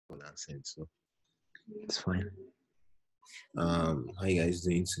accent, so it's fine. How you guys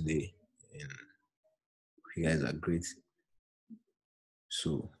doing today? And you guys are great.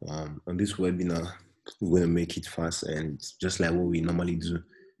 So on this webinar, we're gonna make it fast and just like what we normally do.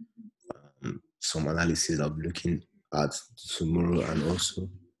 Some analysis I'll be looking at tomorrow and also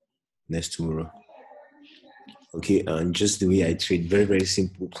next tomorrow. Okay, and just the way I trade, very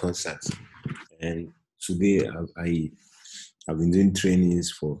simple concepts. And today I've been doing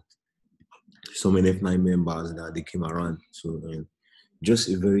trainings for some NF9 members that they came around. So just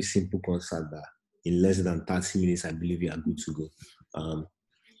a very simple concept that in less than 30 minutes, I believe you are good to go.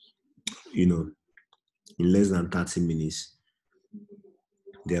 In less than 30 minutes,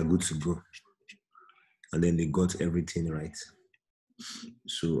 they are good to go. And then they got everything right.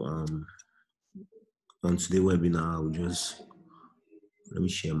 So on today's webinar, I'll just, let me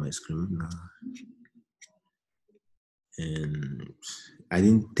share my screen now. And I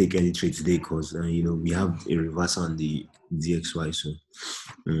didn't take any trade today because, we have a reversal on the DXY. So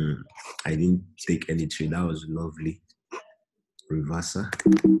I didn't take any trade. That was lovely. Reversal.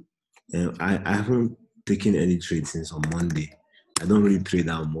 I haven't taken any trade since on Monday. I don't really trade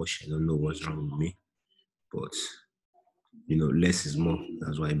that much. I don't know what's wrong with me. But, less is more.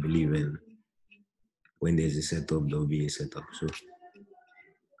 That's what I believe in. When there's a setup, there'll be a setup.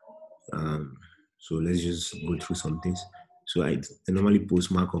 So let's just go through some things. So I normally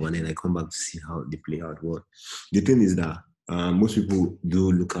post markup and then I come back to see how they play out. Well, the thing is that most people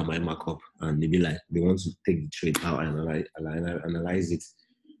do look at my markup and they be like, they want to take the trade out and analyze it.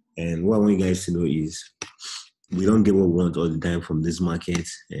 And what I want you guys to know is we don't get what we want all the time from this market.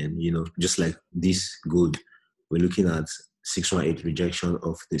 And, just like this gold, we're looking at 618 rejection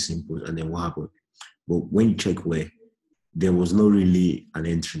of this impulse and then what happened. But when you check where, there was not really an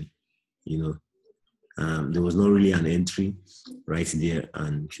entry, there was not really an entry right there.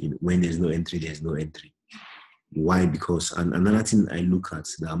 And when there's no entry, there's no entry. Why? Because another thing I look at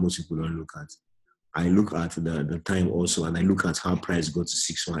that most people don't look at, I look at the time also, and I look at how price got to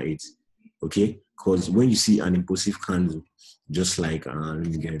 618. Okay, because when you see an impulsive candle, just like let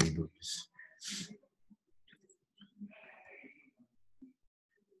me get rid of this.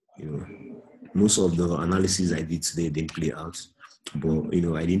 Most of the analysis I did today didn't play out, but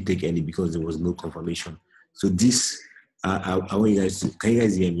I didn't take any because there was no confirmation. So this, I want you guys to, can you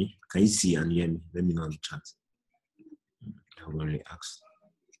guys hear me? Can you see and hear me? Let me know in the chat. I've already asked.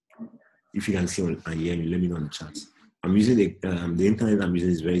 If you can see and hear me, let me know in the chat. I'm using the internet I'm using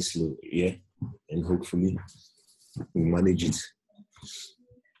is very slow, yeah, and hopefully we'll manage it.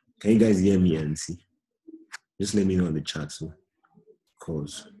 Can you guys hear me and see? Just let me know in the chat, so,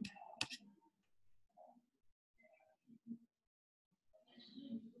 cause.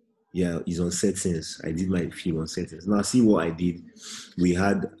 Yeah, it's on settings. I did my feed on settings. Now see what I did. We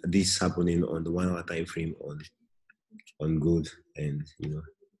had this happening on the 1 hour time frame on gold, and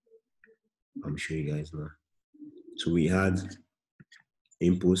I'm sure you guys know. So we had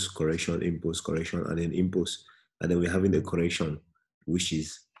impulse correction, and then impulse, and then we're having the correction, which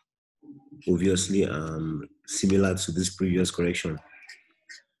is obviously similar to this previous correction.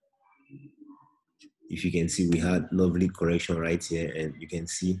 If you can see, we had lovely correction right here, and you can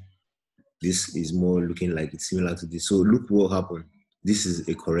see this is more looking like it's similar to this. So look what happened. This is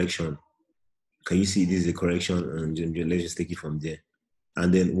a correction. Can you see this is a correction? And let's just take it from there.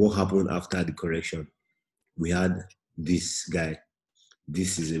 And then what happened after the correction? We had this guy.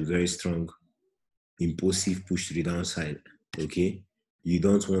 This is a very strong, impulsive push to the downside. Okay? You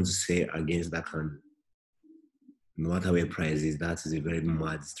don't want to sell against that candle. No matter where price is, that is a very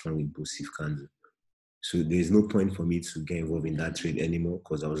mad, strong, impulsive candle. So there's no point for me to get involved in that trade anymore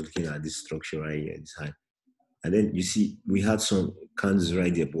because I was looking at this structure right here, this high. And then you see, we had some candles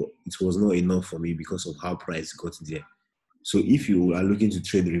right there, but it was not enough for me because of how price got there. So if you are looking to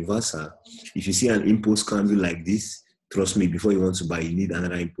trade reversal, if you see an impulse candle like this, trust me, before you want to buy, you need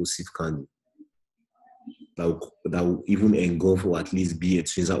another impulsive candle that will even engulf or at least be a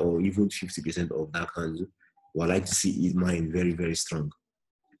tracer or even 50% of that candle. Well, I like to see it mine very, very strong.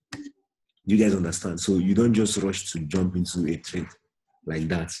 You guys understand? So you don't just rush to jump into a trade like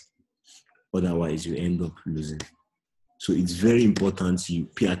that. Otherwise, you end up losing. So it's very important you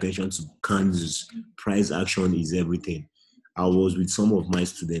pay attention to candles. Price action is everything. I was with some of my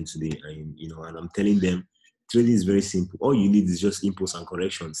students today, and I'm telling them trading is very simple. All you need is just impulse and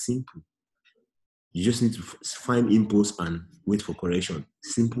correction. Simple. You just need to find impulse and wait for correction.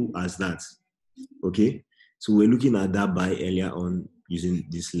 Simple as that. Okay? So we're looking at that buy earlier on using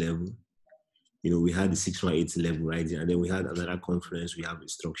this level. We had the 618 level right there, and then we had another conference. We have a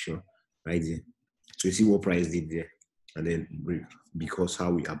structure right there. So you see what price did there. and then because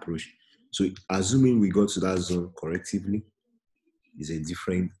how we approach. So assuming we got to that zone correctively is a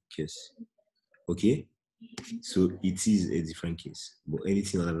different case. Okay, so it is a different case, but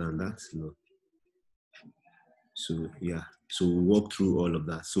anything other than that, no. So yeah, so we'll walk through all of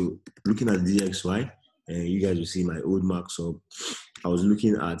that. So looking at DXY, and you guys will see my old marks up. I was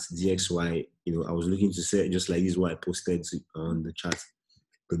looking at DXY, I was looking to say just like this what I posted on the chat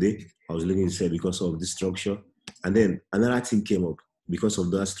today. I was looking to say because of the structure, and then another thing came up because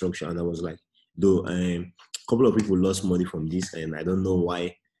of that structure, and I was like, though a couple of people lost money from this, and I don't know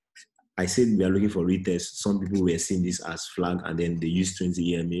why. I said we are looking for retest. Some people were seeing this as flag, and then they use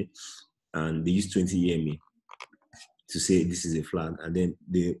 20 EMA, and they use 20 EMA to say this is a flag, and then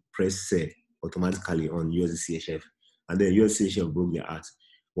they press sell automatically on USD CHF, and then USD CHF broke their heart.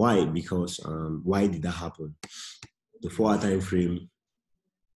 Why? Because why did that happen? The 4 hour time frame,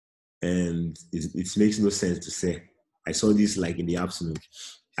 and it makes no sense to say. I saw this like in the afternoon.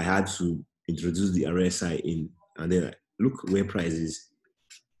 I had to introduce the RSI in, and then look where price is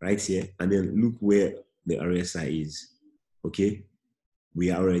right here, and then look where the RSI is. Okay,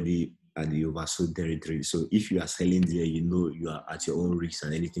 we are already at the oversold territory. So if you are selling there, you are at your own risk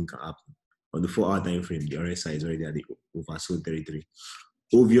and anything can happen. On the 4 hour time frame, the RSI is already at the oversold territory.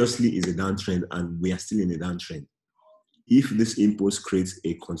 Obviously, it's a downtrend, and we are still in a downtrend. If this impulse creates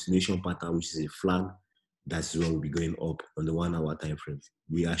a continuation pattern, which is a flag, that's when we'll be going up on the 1 hour time frame.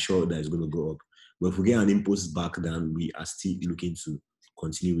 We are sure that it's going to go up. But if we get an impulse back, then we are still looking to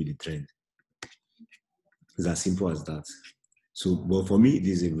continue with the trend. It's as simple as that. So, but for me, it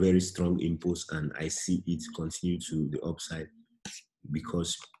is a very strong impulse, and I see it continue to the upside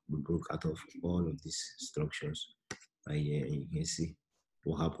because we broke out of all of these structures. And you can see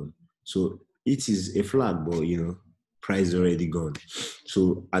what happened. So it is a flag, but price already gone.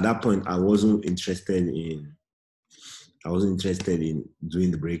 So at that point, I wasn't interested in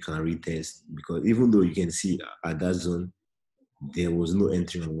doing the break and retest, because even though you can see at that zone, there was no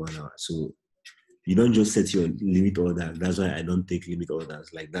entry on 1 hour. So you don't just set your limit order. That's why I don't take limit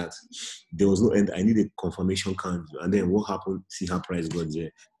orders like that. There was no end. I need a confirmation candle. And then what happened? See how price got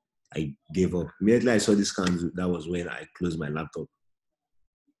there. I gave up. Immediately I saw this candle, that was when I closed my laptop.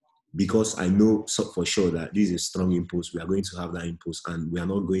 Because I know for sure that this is a strong impulse. We are going to have that impulse, and we are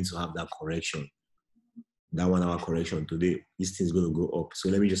not going to have that correction. That 1 hour correction today, this thing's going to go up. So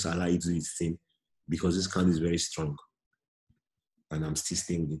let me just allow it to do its thing, because this candle is very strong. And I'm still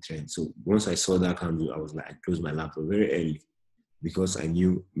staying with the trend. So once I saw that candle, I was like, I closed my laptop very early, because I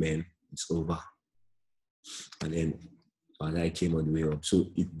knew, man, it's over. And then I came on the way up. So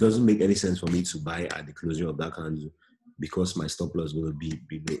it doesn't make any sense for me to buy at the closure of that candle, because my stop loss is going to be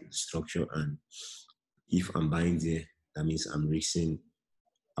below the structure. And if I'm buying there, that means I'm risking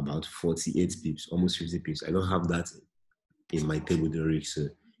about 48 pips, almost 50 pips. I don't have that in my table, the risk. So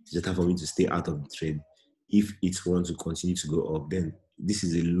it's better for me to stay out of the trade. If it wants to continue to go up, then this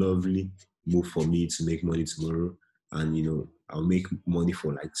is a lovely move for me to make money tomorrow. And, I'll make money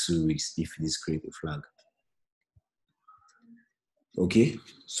for like 2 weeks if this creates a flag. Okay,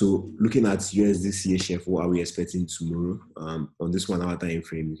 so looking at USD CHF, what are we expecting tomorrow? On this 1 hour time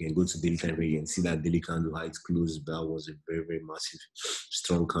frame, you can go to daily time frame and see that daily candle, how it closed. That was a very, very massive,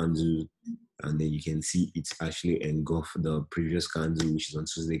 strong candle. And then you can see it's actually engulfed the previous candle, which is on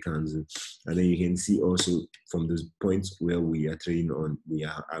Tuesday candle. And then you can see also from those points where we are trading on, we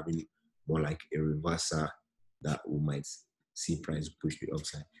are having more like a reversal that we might see price push the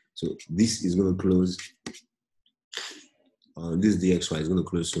upside. So this is going to close. This DXY is going to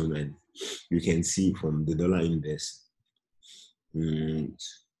close soon, and you can see from the dollar index,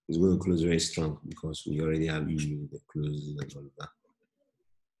 it's going to close very strong, because we already have EU that closes and all of that.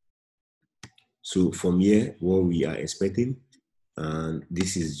 So from here, what we are expecting, and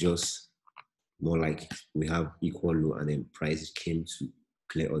this is just more like we have equal low, and then price came to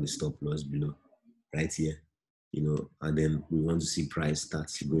clear all the stop loss below, right here, and then we want to see price start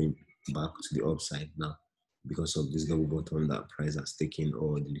going back to the upside now, because of this double bottom that price has taken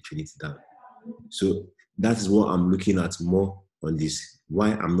all the liquidity down. So that is what I'm looking at more on this.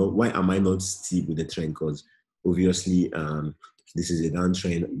 Why am I not still with the trend? Because obviously this is a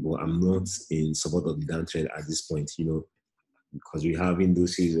downtrend, but I'm not in support of the downtrend at this point, because we're having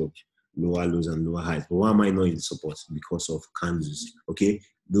those series of lower lows and lower highs. But why am I not in support? Because of candles. Okay,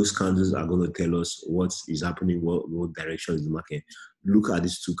 those candles are going to tell us what is happening, what direction is the market. Look at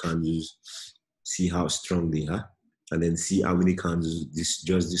these two candles, see how strong they are, and then see how many candles these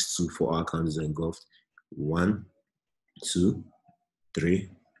 2 4 hour candles are engulfed. 1, 2, 3,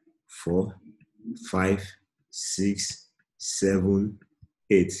 4, 5, 6, 7,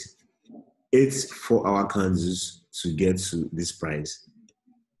 8. 8 4 hour candles to get to this price.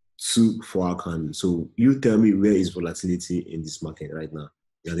 2 4-hour candle. So you tell me, where is volatility in this market right now?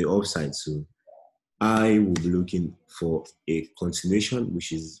 You're the upside. So I will be looking for a continuation,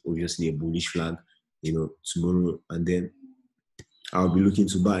 which is obviously a bullish flag, tomorrow, and then I'll be looking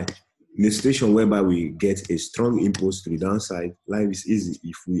to buy. In a situation whereby we get a strong impulse to the downside, life is easy.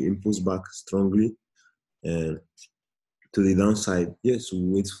 If we impulse back strongly uh, to the downside, yes,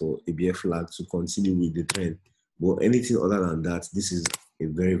 we'll wait for a bear flag to continue with the trend. But anything other than that, this is a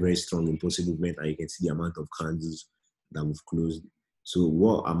very, very strong impulsive movement, and you can see the amount of candles that we've closed. So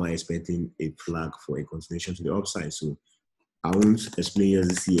what am I expecting? A flag for a continuation to the upside. So I won't explain as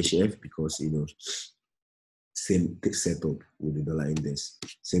the CHF because, same setup with the dollar index,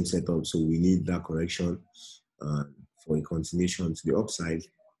 same setup. So we need that correction for a continuation to the upside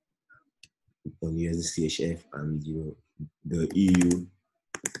on USD CHF and the EU,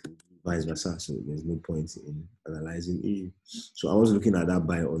 vice versa. So there's no point in analyzing EU. So I was looking at that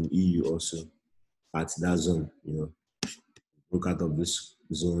buy on EU also at that zone. Broke out of this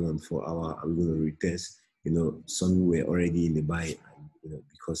zone on 4 hour. I'm going to retest. Some were already in the buy, and,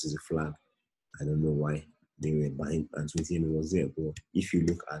 because it's a flag. I don't know why they were buying, and 20 was there. But if you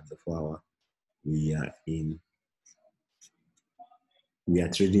look at the 4 hour, we are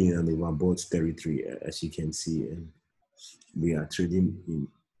trading in an overbought territory, as you can see, and we are trading in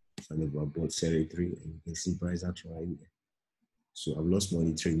an overbought territory, and you can see price action right there. So I've lost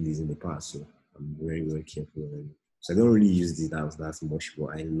money trading these in the past, so I'm very, very careful. So I don't really use this that much, but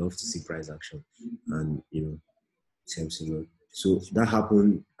I love to see price action, and it helps a lot. So that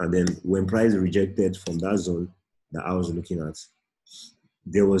happened, and then when price rejected from that zone that I was looking at,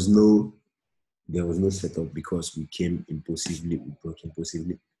 there was no setup because we came impulsively, we broke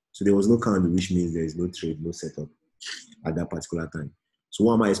impulsively. So there was no candle, which means there is no trade, no setup at that particular time. So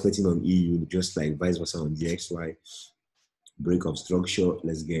what am I expecting on EU? Just like vice versa on DXY, break of structure,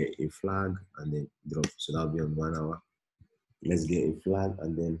 let's get a flag and then drop. So that'll be on 1 hour. Let's get a flag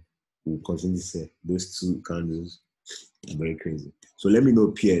and then we'll continue to say those two candles are very crazy. So let me know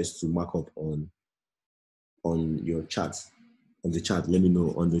peers to mark up on your chart. On the chart, let me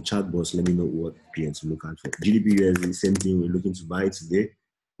know. On the chat box, let me know what peers to look at for. GDP USD, same thing. We're looking to buy today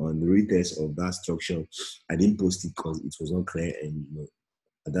on the retest of that structure. I didn't post it because it was not clear, and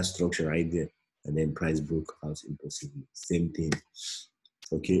at that structure right there, and then price broke out impulsively. Same thing.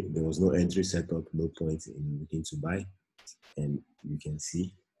 Okay, there was no entry setup, no point in looking to buy, and you can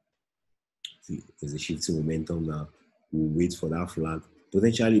see there's a shifting momentum now. We'll wait for that flag,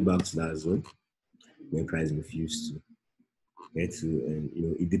 potentially back to that zone when price refused to get to, and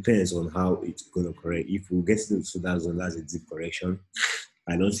it depends on how it's gonna correct. If we get to that zone, that's a deep correction.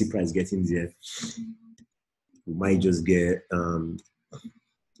 I don't see price getting there. We might just get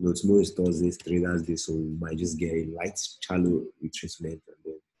tomorrow is Thursday, Traders Day, so we might just get a light, shallow retracement and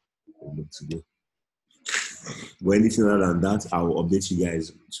then we'll look to go. But anything other than that, I will update you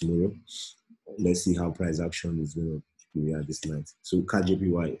guys tomorrow. Let's see how price action is going to react this night. So CAD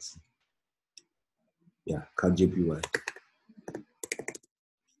JPY is, CAD JPY.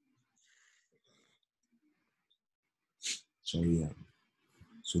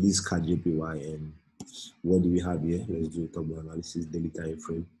 So this is CAD JPY, and what do we have here? Let's do a top analysis, daily time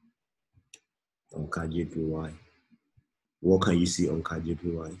frame on CAD JPY. What can you see on CAD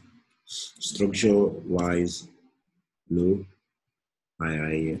JPY? Structure wise, low,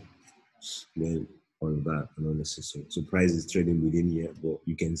 high here, then all of that and unnecessary. So price is trading within here, but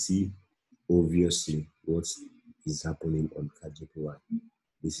you can see obviously what is happening on CAD JPY.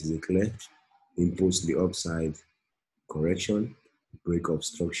 This is a clear impulse to the upside, correction, break of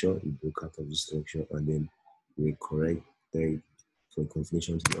structure, it broke out of the structure, and then we correct for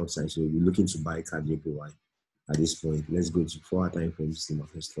continuation to the upside. So we're looking to buy CAD JPY at this point. Let's go to 4 hour time frame to see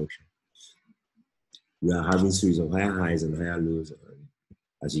market structure. We are having series of higher highs and higher lows. And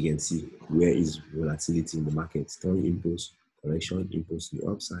as you can see, where is volatility in the market? Strong impulse, correction, impulse to the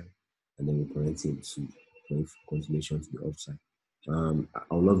upside, and then we're correcting to continuation to the upside.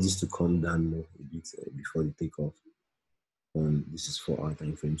 I would love this to come down more a bit before the takeoff. This is 4 hour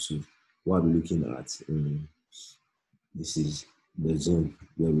time frame. So what we're looking at, this is the zone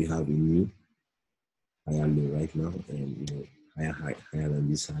where we have a new higher low right now, and higher than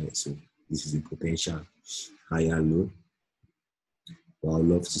this high. So this is a potential higher low. But I'd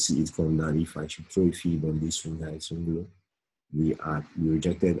love to see it come down. If I should throw a feed on this one, guys, low, we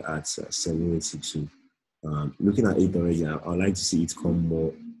rejected at 762. Looking at it already, I'd like to see it come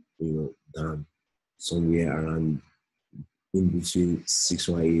more, down somewhere around in between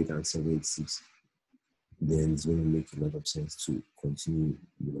 618 and 786. Then it's going to make a lot of sense to continue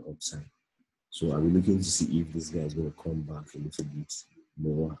upside. So I'll be looking to see if this guy is going to come back a little bit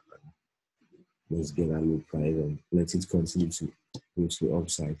more. Let's get a low price and let it continue to go to the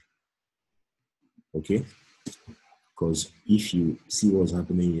upside. Okay? Because if you see what's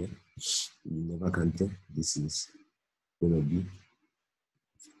happening here, you never can tell. This is going to be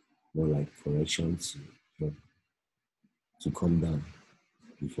more like correction to come down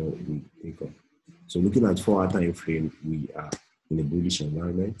before we take off. So looking at 4-hour time frame, we are in a bullish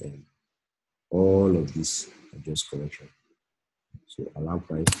environment and all of this are just correction. So allow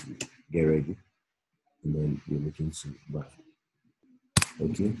price to get ready and then we're looking to buy.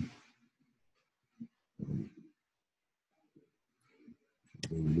 Okay. Then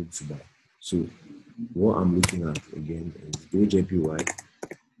we look to buy. So what I'm looking at again is JPY.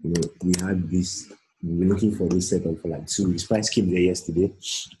 You know, we had this, we were looking for this setup for like 2 weeks. Price came there yesterday.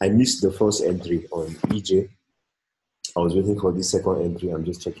 I missed the first entry on EJ. I was waiting for this second entry. I'm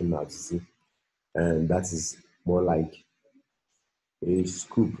just checking now to see. And that is more like a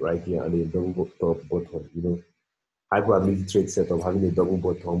scoop right here and a double top bottom. You know, high probability trade setup, having a double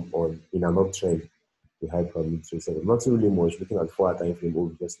bottom on in an uptrend. The high probability trade setup. Nothing really much. Looking at 4-hour time frame,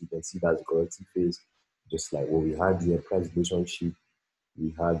 obviously you can see that's the corrective phase, just like what we had here, price relationship.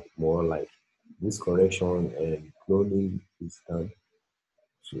 We had more like this correction and cloning is done.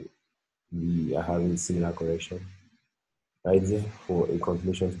 So we are having similar correction right there for a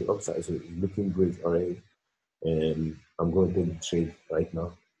continuation to the upside. So it's looking great already. And I'm going to take the trade right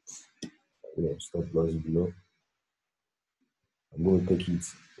now. You know, stop loss below. I'm going to take it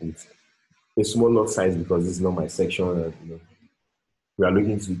with a small lot size because this is not my section. And, you know, we are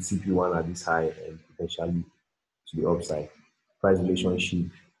looking to TP1 at this high and potentially to the upside. Price relationship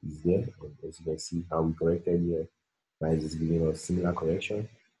is there. As you can see how we corrected here. Price is giving us similar correction.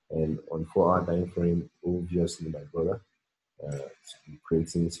 And on 4-hour time frame, obviously, my brother,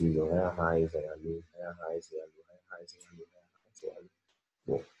 creating series of higher highs, higher lows, higher highs, higher low, higher highs, higher low, higher highs, higher low.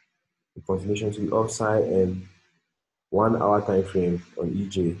 Well, the continuation to the upside and 1-hour time frame on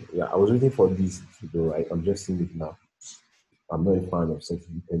EJ. Yeah, I was waiting for this to go right. I'm just seeing it now. I'm not a fan of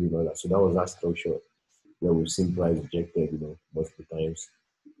setting depending on that. So that was that structure where we've seen price rejected, you know, multiple times.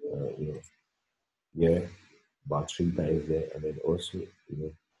 You know, yeah, about 3 times there, and then also, you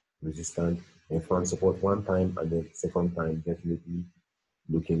know, resistance and found support 1 time, and then second time definitely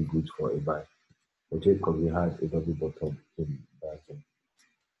looking good for a buy. Okay, because we had a double bottom in that.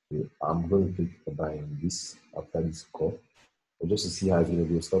 So I'm going to take a buy on this after this call. But just to see how it's going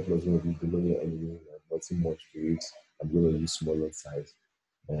to go, stop loss going to be below your enemy, nothing much to it. I'm going to use smaller size.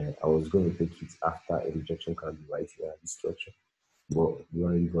 I was going to take it after a rejection candle right here at this structure. But we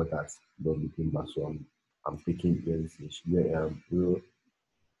already got that double came back, so I'm taking Euro.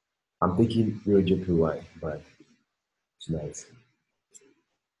 I'm taking Euro JPY by tonight.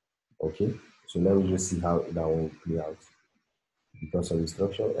 Okay, so let me just see how that one will play out because of the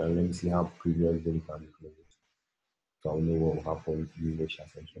structure, and let me see how previous daily can be closed. So I'll know what will happen in the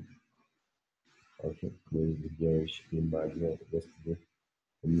session. Okay, close the bearish came back here yesterday.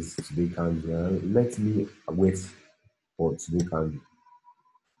 And this today candle. Let me wait for today candle.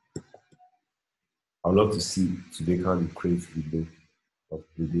 I'd love to see today candle create the day of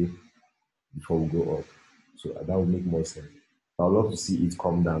the day before we go up. So that would make more sense. I'd love to see it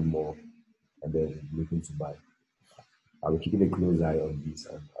come down more and then looking to buy. I'll be keeping a close eye on this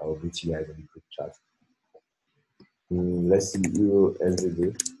and I'll meet you guys in the quick chat. Let's see Euro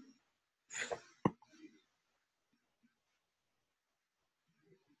NZD.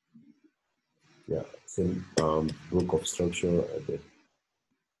 Yeah, same broke of structure and then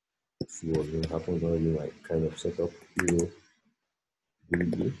see what's going to happen. Already like kind of set up Euro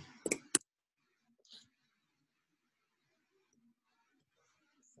BD.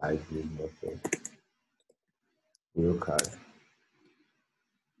 Side nothing. Euro card.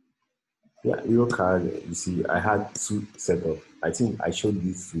 Yeah, Euro card, you see, I had 2 set up. I think I showed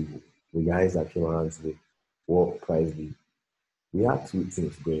this to the guys that came around today. What price did. We had 2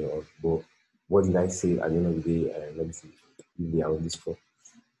 things going on, but what did I say at the end of the day? Let me see if they are on this call.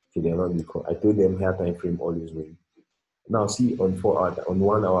 Okay, they're not on the call. I told them higher time frame always win. Now, see, on 4 hour, on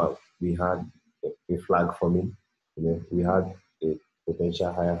 1 hour, we had a flag forming. You know, we had a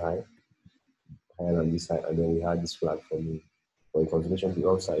potential higher high, higher than this side, and then we had this flag forming for a continuation to the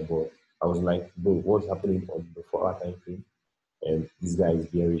upside. But I was like, bro, what's happening on the 4 hour time frame? And this guy is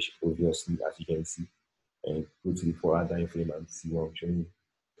bearish, obviously, as you can see. And go to the 4 hour time frame and see what I'm showing you.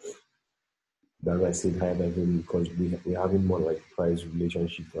 That's why I said higher time frame because we're having more like price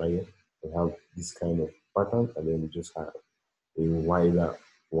relationship right here. We have this kind of pattern, and then we just have a wider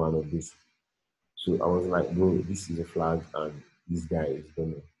one of this. So I was like, bro, this is a flag, and this guy is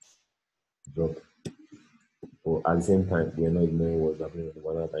gonna drop. But at the same time, we are not ignoring what's happening on the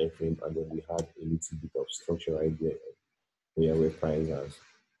 1 hour time frame, and then we had a little bit of structure right there where price has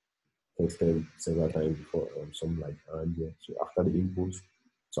tested several times before, something like around here. So after the impulse,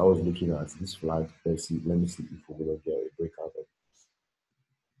 so I was looking at this flag. Let's see, let me see if we're gonna get a breakout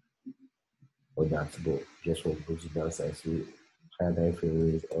of that. But just what goes to the downside. So higher time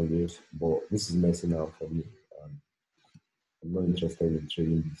frame is always, but this is messing out for me. Um, I'm not interested in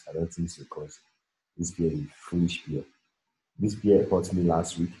trading this. I don't think so because this pair is foolish pair. This pair hurt me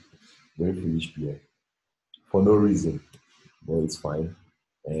last week. Very foolish pair for no reason, but it's fine.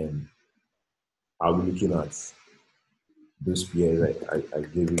 And I'll be looking at those pairs I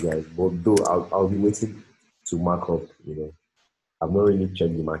gave you guys. But though I'll be waiting to mark up, I've not really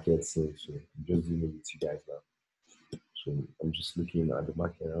checked the market since, so I'm just dealing with you guys now. So I'm just looking at the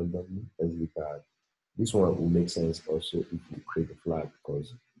market randomly. Let's look at this one will make sense also if we create a flag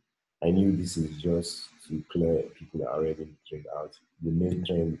because I knew this is just to clear people that are already in the trade out. The main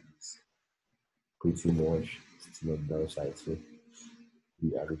trend is pretty much still on the downside. So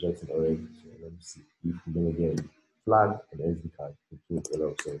we are rejecting already. So let me see if we're gonna get a flag and SD card. It makes a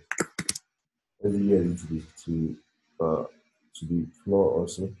lot of sense. SD to the floor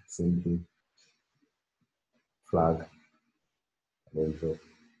also, same thing. Flag and then drop.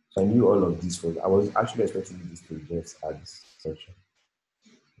 So I knew all of this was I was actually expecting this to just add this section.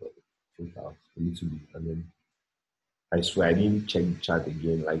 But take out a little bit and then I swear I didn't check the chart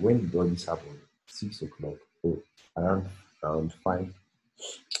again. Like when did all this happen? 6 o'clock. Oh, around 5,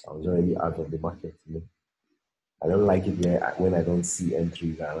 I was already out of the market. I don't like it when I don't see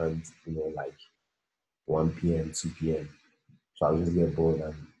entries around, like 1 p.m., 2 p.m. So I'll just get bored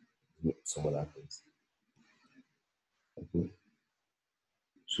and do some other things. Okay.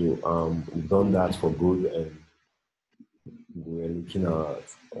 So we've done that for gold and we're looking at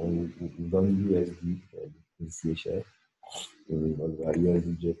we've done USD and CHF. We've done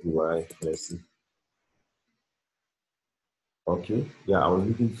USD JPY. Let's see. Okay. Yeah, I was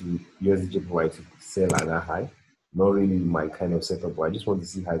looking to USD JPY to sell at a high. Not really my kind of setup, but I just want to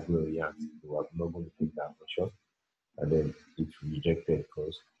see how it's going to react. So I'm not going to take that for sure. And then it rejected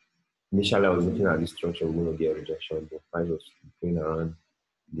because initially I was looking at this structure, we're going to get a rejection, but price was going around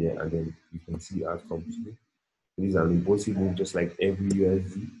there, and then you can see how it comes to. This is an impulsive move, just like every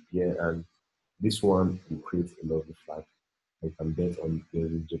USD. Yeah, and this one will create a lovely flag. I can bet on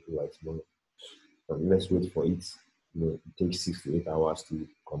USD JPY tomorrow. But let's wait for it. It takes 6 to 8 hours to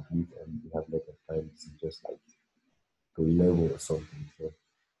complete, and we have a lot of time. This is just like to level or something. So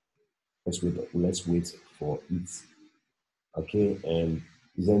let's wait for it. Okay, and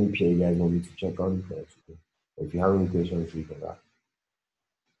is there any pair you guys want me to check on? If you have any questions, you can ask.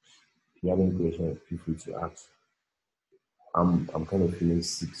 If you have any questions, feel free to ask. I'm kind of feeling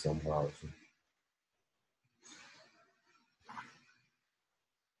sick somehow. So.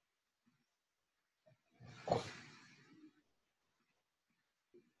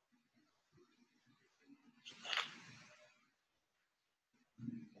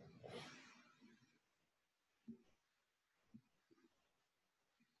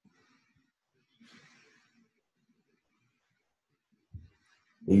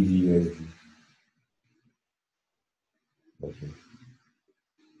 ADUSD. Okay.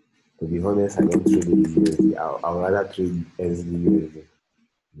 To be honest, I don't trade ADUSD. I'll rather trade SDUSD.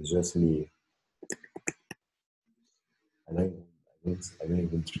 It's just me. I don't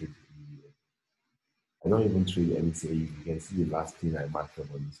even trade. I don't even trade anything. You can see the last thing I marked up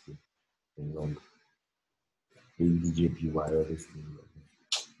on this thing in long. ADJPY, all this thing.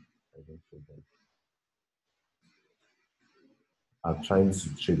 I don't trade them. I'm trying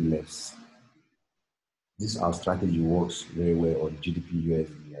to trade less. This our strategy works very well on GDP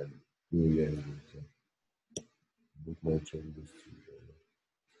USD and Euro USD. So, both my trade these two.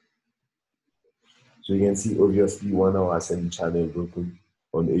 So you can see obviously 1 hour ascending channel broken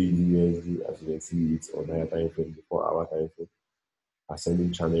on AUD USD, as you can see it's on higher time frame, the 4 hour time frame.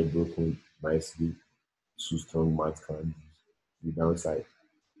 Ascending channel broken nicely, 2 strong mat candles, the downside.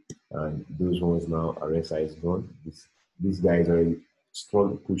 And those ones now RSI is gone. This guy is already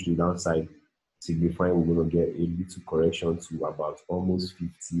strong push to the downside, signifying we're gonna get a little correction to about almost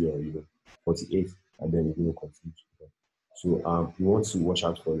 50 or 48, and then we're gonna continue to go. So you want to watch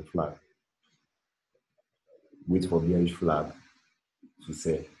out for the flag. Wait for bearish flag to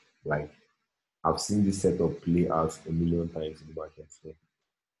say, like, I've seen this setup play out a million times in the market.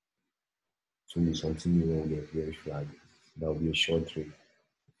 So we continue when we get bearish flag. That'll be a short trade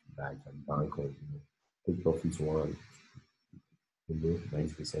that I can bank on. Take profits one,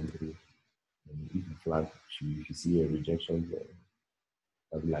 90% trade. And if you flag, if you see a rejection there,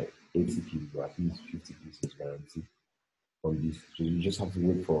 That'll be like 80 pieces or at least 50 pieces guaranteed from this. So you just have to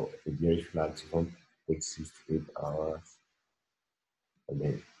wait for a bearish flag to come, take 6 to 8 hours, and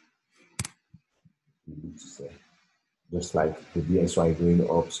then you need to sell. Just like the BSY going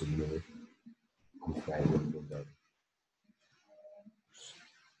up, so you know, this guy will go down.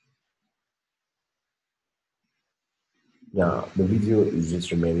 Now the video is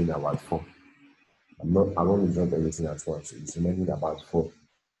just remaining about 4. I want to drop everything at once. It's remaining about 4.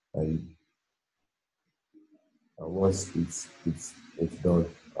 And once it's done,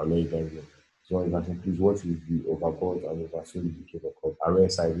 I'll let you guys know. So you can please what is the overbought and oversold indicator called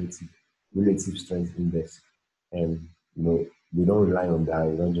RSI relative strength index. And you know, we don't rely on that,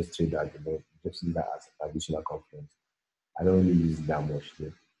 we don't just trade that, you know, just use that as additional confidence. I don't really use it that much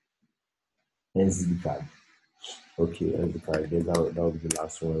there. NZ card. Okay, NZ card. Then that will be the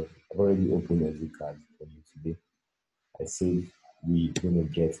last one. I've already opened NZ card for you today. I said we're gonna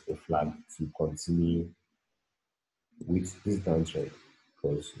get a flag to continue with this downtrend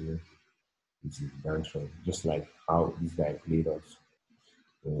because you know it is downtrend, just like how this guy played us.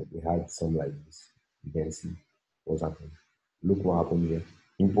 We had some like this. You can see what's happening. Look what happened here.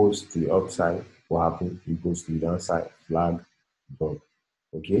 Impulse to the upside. What happened? Impulse to the downside. Flag, drop.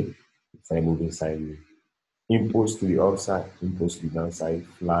 Okay, it's like moving sideways. Impulse to the upside. Impulse to the downside.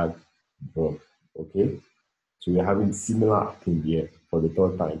 Flag, drop. Okay, so we're having similar thing here for the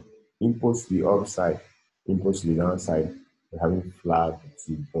third time. Impulse to the upside, impulse to the downside. We're having flag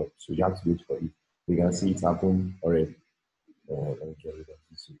to drop. So you have to wait for it. You can see it happened already. Let me get rid of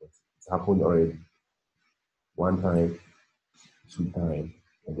this. It's happened already. One time, 2 times,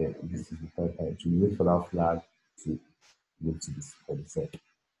 and then this is the third time. So you wait for that flag to move to this for the set.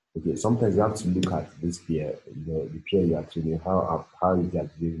 Okay, sometimes you have to look at this pair, you know, the pair you are trading, how is their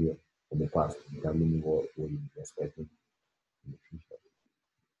behavior in the past, determining what you're expecting in the future.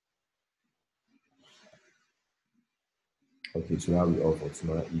 Okay, so that'll be all for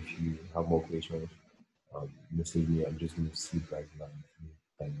tonight. If you have more questions, message me. I'm just going to sleep right now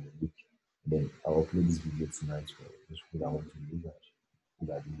in a week. Then I'll upload this video tonight for those people that want to do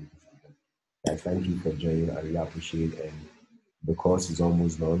that. Guys, thank you for joining. I really appreciate it. And the course is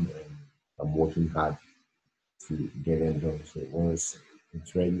almost done, and I'm working hard to get it done. So once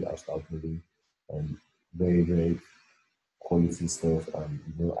it's ready, I'll start uploading. And very, very quality stuff. And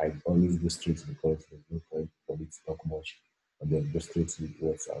you know, I always go straight to the point. There's no point for me to talk much, and then go straight to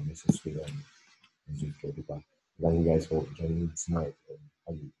what's necessary and just get it back. Thank you guys for joining me tonight, and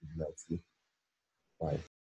have a good night.